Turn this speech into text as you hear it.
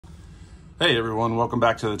Hey everyone, welcome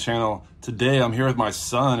back to the channel. Today I'm here with my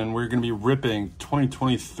son and we're going to be ripping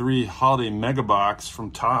 2023 Holiday Mega Box from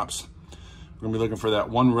TOPPS. We're going to be looking for that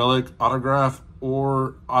one relic autograph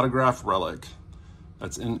or autograph relic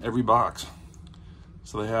that's in every box.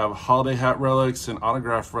 So they have holiday hat relics and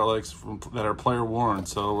autograph relics that are player worn,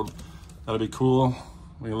 so that'll be cool.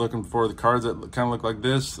 We're looking for the cards that kind of look like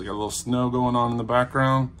this. They got a little snow going on in the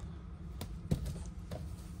background.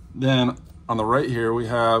 Then on the right here, we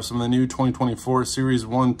have some of the new 2024 Series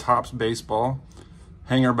 1 TOPPS baseball.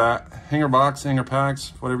 Hanger box, hanger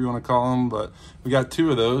packs, whatever you want to call them. But we got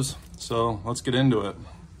two of those, so let's get into it.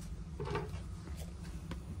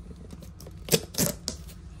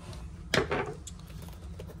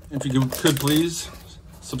 If you could please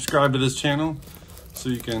subscribe to this channel so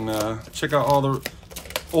you can check out all the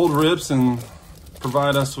old rips and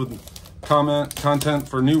provide us with content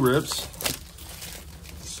for new rips.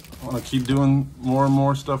 I want to keep doing more and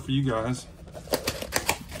more stuff for you guys.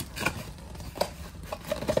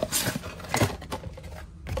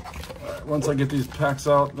 All right, once I get these packs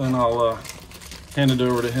out, then I'll hand it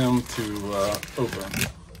over to him to open.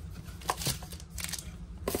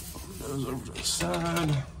 Those over to the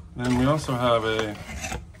side. Then we also have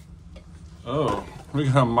we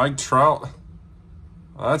got a Mike Trout.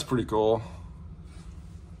 Oh, that's pretty cool.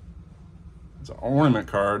 It's an ornament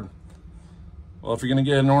card. Well, if you're gonna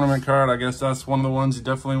get an ornament card, I guess that's one of the ones you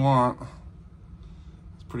definitely want.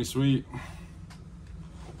 It's pretty sweet.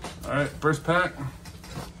 All right, first pack. All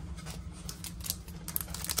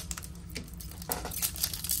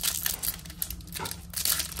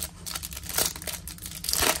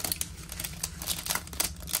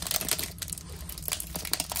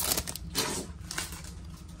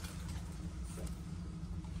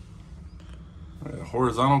right, a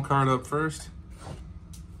horizontal card up first.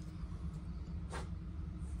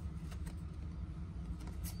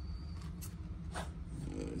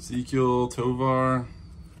 Ezekiel, Tovar,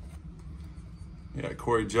 you got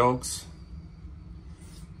Corey Jelks,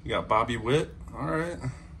 you got Bobby Witt, all right,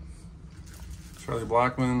 Charlie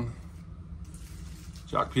Blackmon,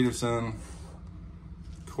 Jock Peterson,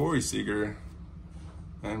 Corey Seager,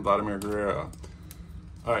 and Vladimir Guerrero.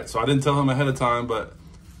 All right, so I didn't tell him ahead of time, but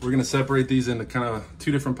we're gonna separate these into kind of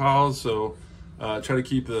two different piles. So try to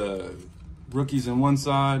keep the rookies in one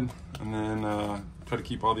side, and then try to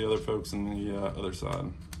keep all the other folks in the other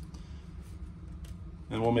side.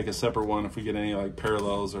 And we'll make a separate one if we get any like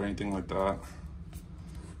parallels or anything like that.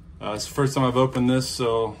 It's the first time I've opened this,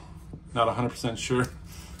 so not 100% sure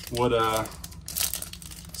what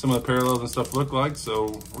some of the parallels and stuff look like.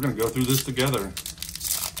 So we're gonna go through this together.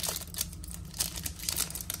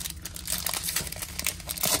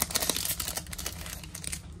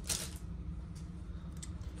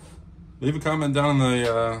 Leave a comment down in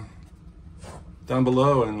the down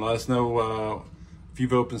below and let us know if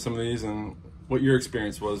you've opened some of these and what your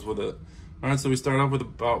experience was with it. All right, so we start off with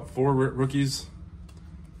about 4 rookies.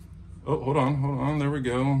 Oh, hold on, there we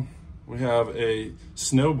go. We have a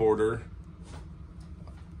snowboarder.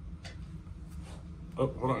 Oh,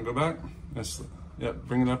 hold on, go back. Yes, yep,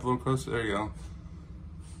 bring it up a little closer, there you go.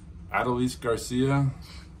 Adolis Garcia.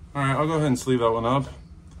 All right, I'll go ahead and sleeve that one up.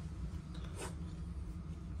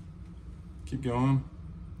 Keep going.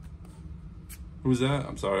 Who's that?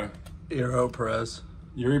 I'm sorry. Yuri Perez.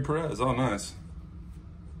 Yuri Perez, oh nice.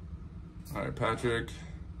 All right, Patrick,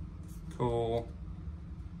 Cole.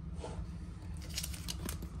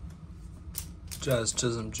 Jazz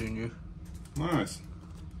Chisholm Jr. Nice.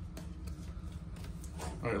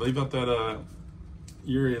 All right, leave out that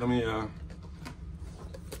Yuri. Let me go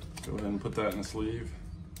ahead and put that in the sleeve.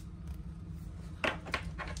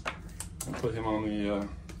 And put him on the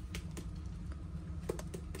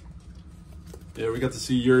yeah, we got to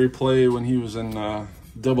see Yuri play when he was in AA,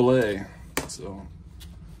 so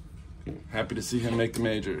happy to see him make the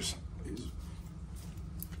majors.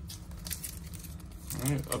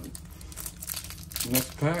 All right, up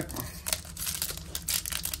next pack.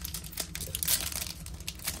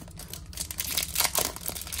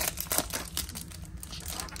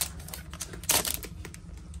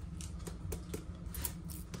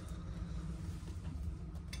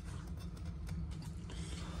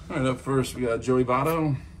 All right, up first we got Joey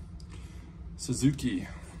Votto, Suzuki,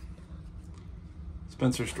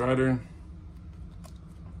 Spencer Strider,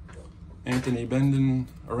 Anthony Rendon,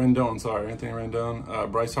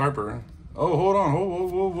 Bryce Harper. Oh, hold on,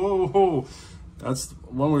 whoa. That's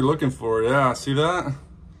one we're looking for, yeah, see that?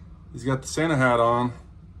 He's got the Santa hat on.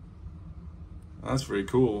 That's pretty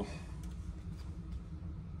cool.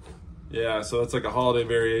 Yeah, so it's like a holiday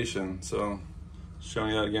variation, so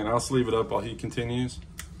showing you that again. I'll sleeve it up while he continues.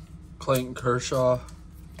 Clayton Kershaw.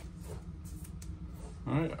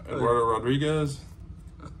 All right, Eduardo Rodriguez,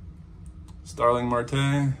 Starling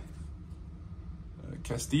Marte,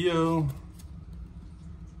 Castillo,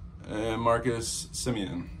 and Marcus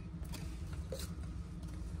Semien.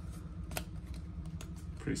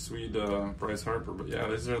 Pretty sweet Bryce Harper, but yeah,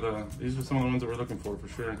 these are some of the ones that we're looking for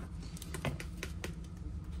sure.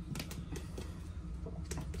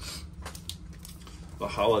 The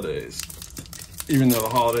holidays, even though the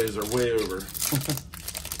holidays are way over.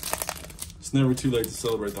 It's never too late to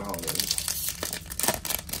celebrate the holidays.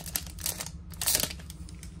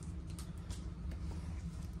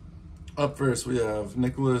 Up first, we have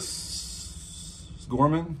Nicholas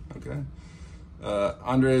Gorman, okay.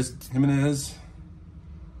 Andres Jimenez,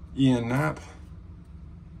 Ian Knapp,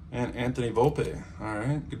 and Anthony Volpe. All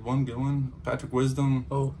right, good one, good one. Patrick Wisdom.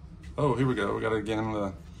 Oh, here we go. We got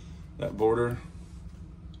again that border.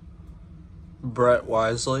 Brett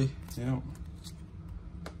Wisely. Yep.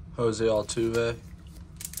 Jose Altuve.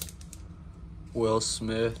 Will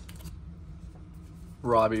Smith.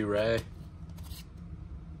 Robbie Ray.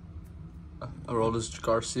 Aroldis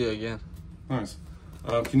Garcia again. Nice.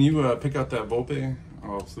 Can you pick out that Volpe?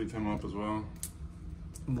 I'll sleeve him up as well.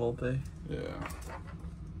 Volpe. Yeah.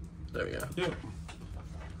 There we go. Yep.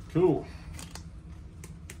 Cool.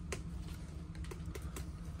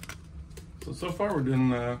 So far we're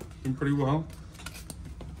doing pretty well.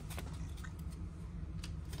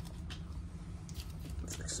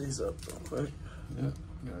 Fix these up real quick. Yeah.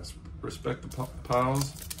 Guys, respect the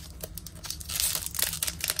piles.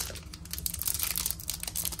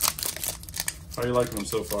 How are you liking them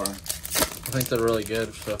so far? I think they're really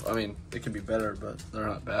good. So I mean, they could be better, but they're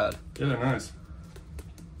not bad. Yeah, they're nice.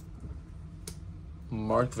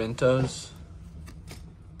 Mark Ventos.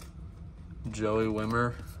 Joey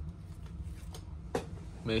Wimmer.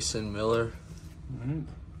 Mason Miller. Right.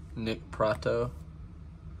 Nick Prato.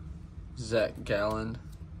 Zach Gallen.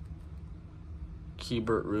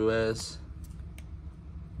 Keibert Ruiz.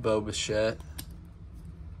 Bo Bichette.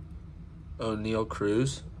 O'Neal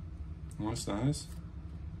Cruz. That's nice.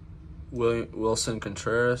 Wilson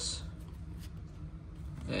Contreras.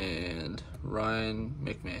 And Ryan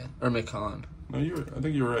McMahon. No, I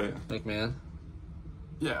think you were right. McMahon.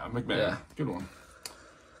 Yeah, McMahon. Yeah. Good one.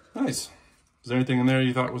 Nice. Is there anything in there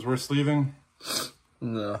you thought was worth sleeving?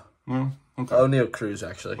 No. No? Okay. O'Neal Cruz,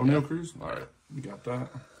 actually. O'Neal Cruz? All right. You got that.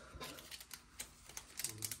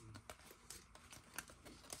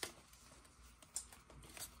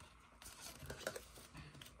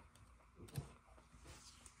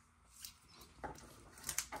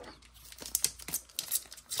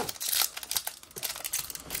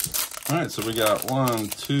 All right, so we got 1,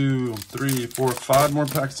 2, 3, 4, 5 more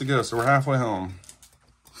packs to go, so we're halfway home.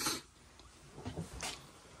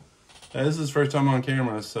 Hey, this is his first time on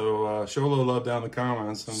camera, so show a little love down in the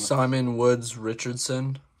comments. Simon Woods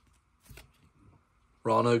Richardson.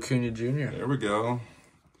 Ron Acuna Jr. There we go.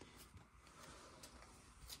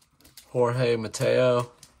 Jorge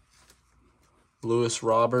Mateo. Lewis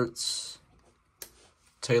Roberts.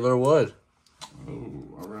 Taylor Wood. Oh,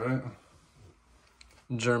 all right.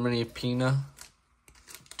 Germany Pina.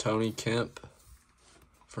 Tony Kemp.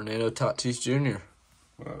 Fernando Tatis Jr.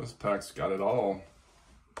 Well, this pack's got it all.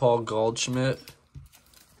 Paul Goldschmidt.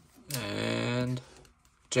 And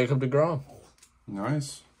Jacob deGrom.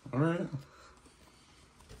 Nice. All right.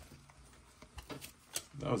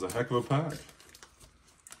 That was a heck of a pack.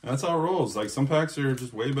 That's how it rolls. Like, some packs are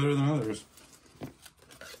just way better than others.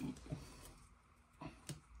 All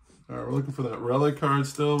right, we're looking for that relic card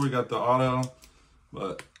still. We got the auto,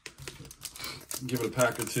 but give it a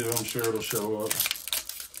pack or two. I'm sure it'll show up.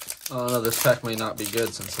 Oh no, this pack may not be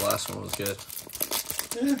good since the last one was good.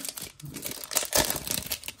 Yeah.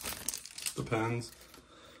 Depends.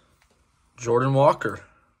 Jordan Walker.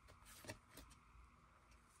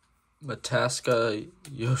 Mataska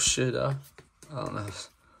Yoshida. I don't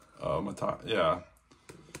know. Yeah.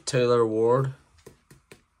 Taylor Ward.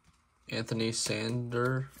 Anthony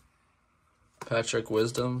Sander. Patrick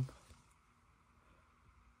Wisdom.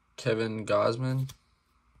 Kevin Gosman.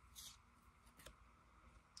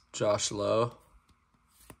 Josh Lowe.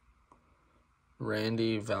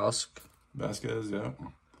 Randy Vasquez, yeah.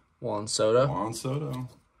 Juan Soto. Juan Soto.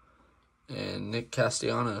 And Nick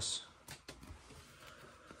Castellanos.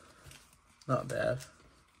 Not bad.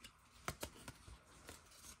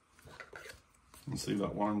 Let's see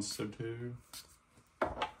that Juan Soto.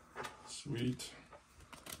 Sweet.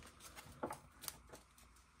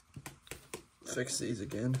 Fix these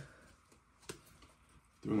again.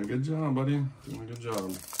 Doing a good job, buddy. Doing a good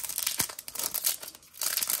job.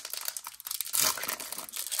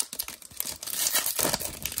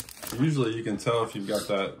 Usually you can tell if you've got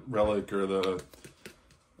that relic or the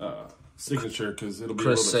signature because it'll be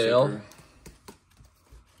Chris a little bit Sale. thicker.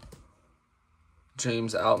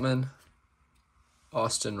 James Outman.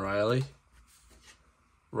 Austin Riley.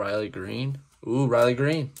 Riley Green. Ooh, Riley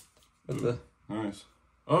Green. With the Nice.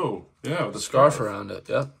 Oh, yeah, with the scarf around it.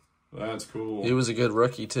 Yep. That's cool. He was a good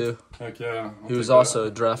rookie, too. Heck yeah. He was also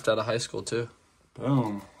drafted out of high school, too.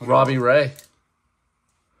 Boom. Robbie Ray.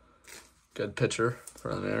 Good pitcher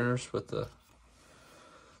for the Mariners with the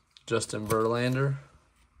Justin Verlander.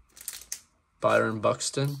 Byron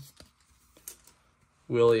Buxton.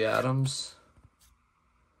 Willie Adams.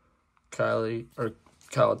 Kyle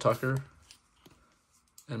Tucker.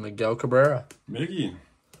 And Miguel Cabrera. Miggy.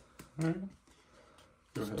 All right.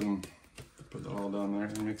 Go ahead and put that all down there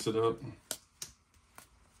and mix it up.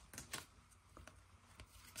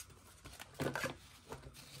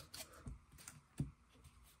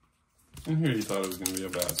 And here you thought it was going to be a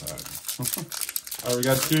bad pack. All right, we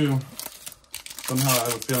got two. Somehow I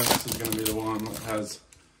have a feeling this is going to be the one that has...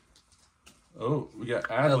 Oh, we got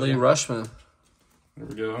Adley Rushman. There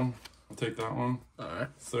we go. I'll take that one. All right.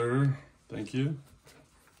 Third. Thank you.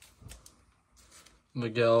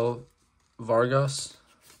 Miguel Vargas.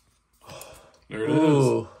 There it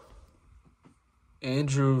Ooh. is.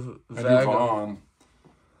 Andrew Vaughn.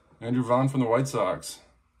 Andrew Vaughn from the White Sox.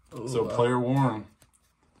 Ooh, So wow. player worn.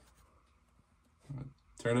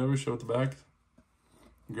 Turn it over, show it the back.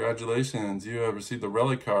 Congratulations, you have received the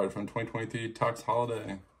relic card from 2023 TOPPS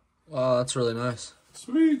Holiday. Wow, that's really nice.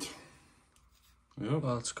 Sweet. Yep.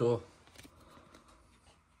 Wow, that's cool.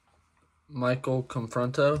 Michael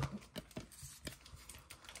Confronto.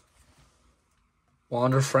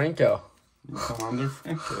 Wander Franco. Wander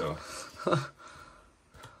Franco.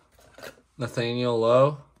 Nathaniel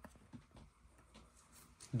Lowe.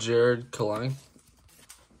 Jared Kalang.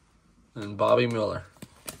 And Bobby Miller.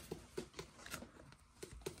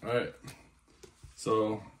 All right.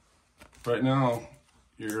 So right now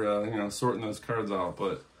you're sorting those cards out,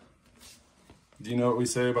 but do you know what we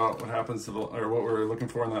say about what happens to or what we're looking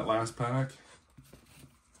for in that last pack?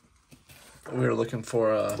 We were looking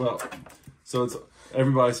for Well, so it's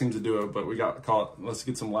everybody seems to do it, but we got call it. Let's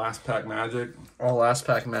get some last pack magic. our last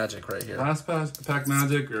pack magic right here. Last pack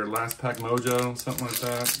magic or last pack mojo, something like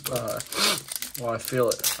that. Well, I feel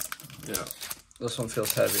it. Yeah. This one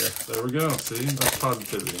feels heavier. There we go. See, that's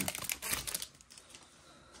positivity.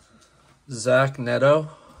 Zach Neto.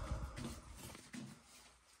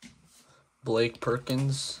 Blake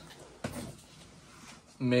Perkins.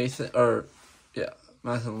 Matthew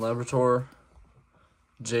Labrador.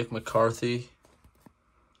 Jake McCarthy.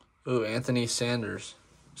 Ooh, Anthony Santander,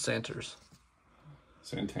 Santander,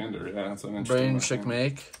 yeah, that's an Braden interesting one.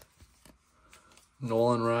 Schickmake.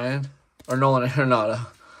 Nolan Arenado.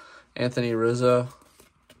 Anthony Rizzo.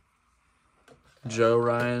 Joe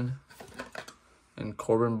Ryan. And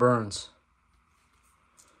Corbin Burns.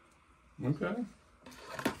 Okay.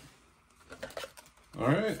 All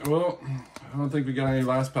right. Well, I don't think we got any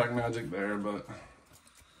last pack magic there, but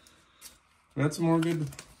we had some more good,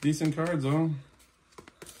 decent cards, though.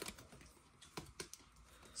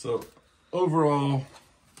 So, overall,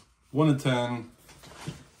 1 to 10,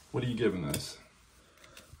 what are you giving this?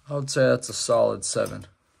 I would say that's a solid 7.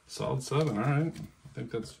 Solid 7, all right. I think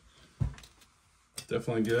that's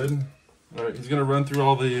definitely good. All right, he's going to run through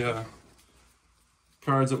all the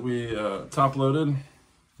cards that we top loaded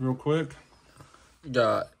real quick. We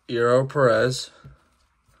got Eero Perez.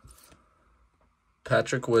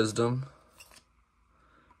 Patrick Wisdom.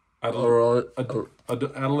 Adelis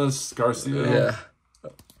Garcia. Yeah.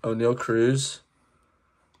 O'Neal Cruz.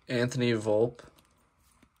 Anthony Volpe.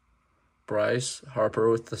 Bryce Harper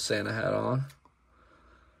with the Santa hat on.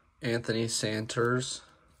 Anthony Santers.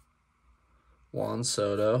 Juan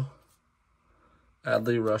Soto.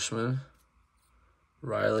 Adley Rushman.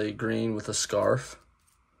 Riley Green with a scarf.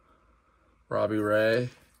 Robbie Ray.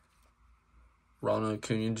 Ronald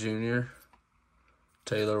Acuna Jr.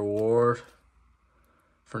 Taylor Ward.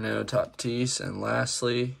 Fernando Tatis. And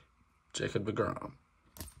lastly, Jacob deGrom.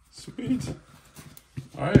 Sweet.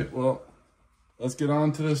 All right, well, let's get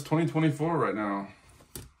on to this 2024 right now.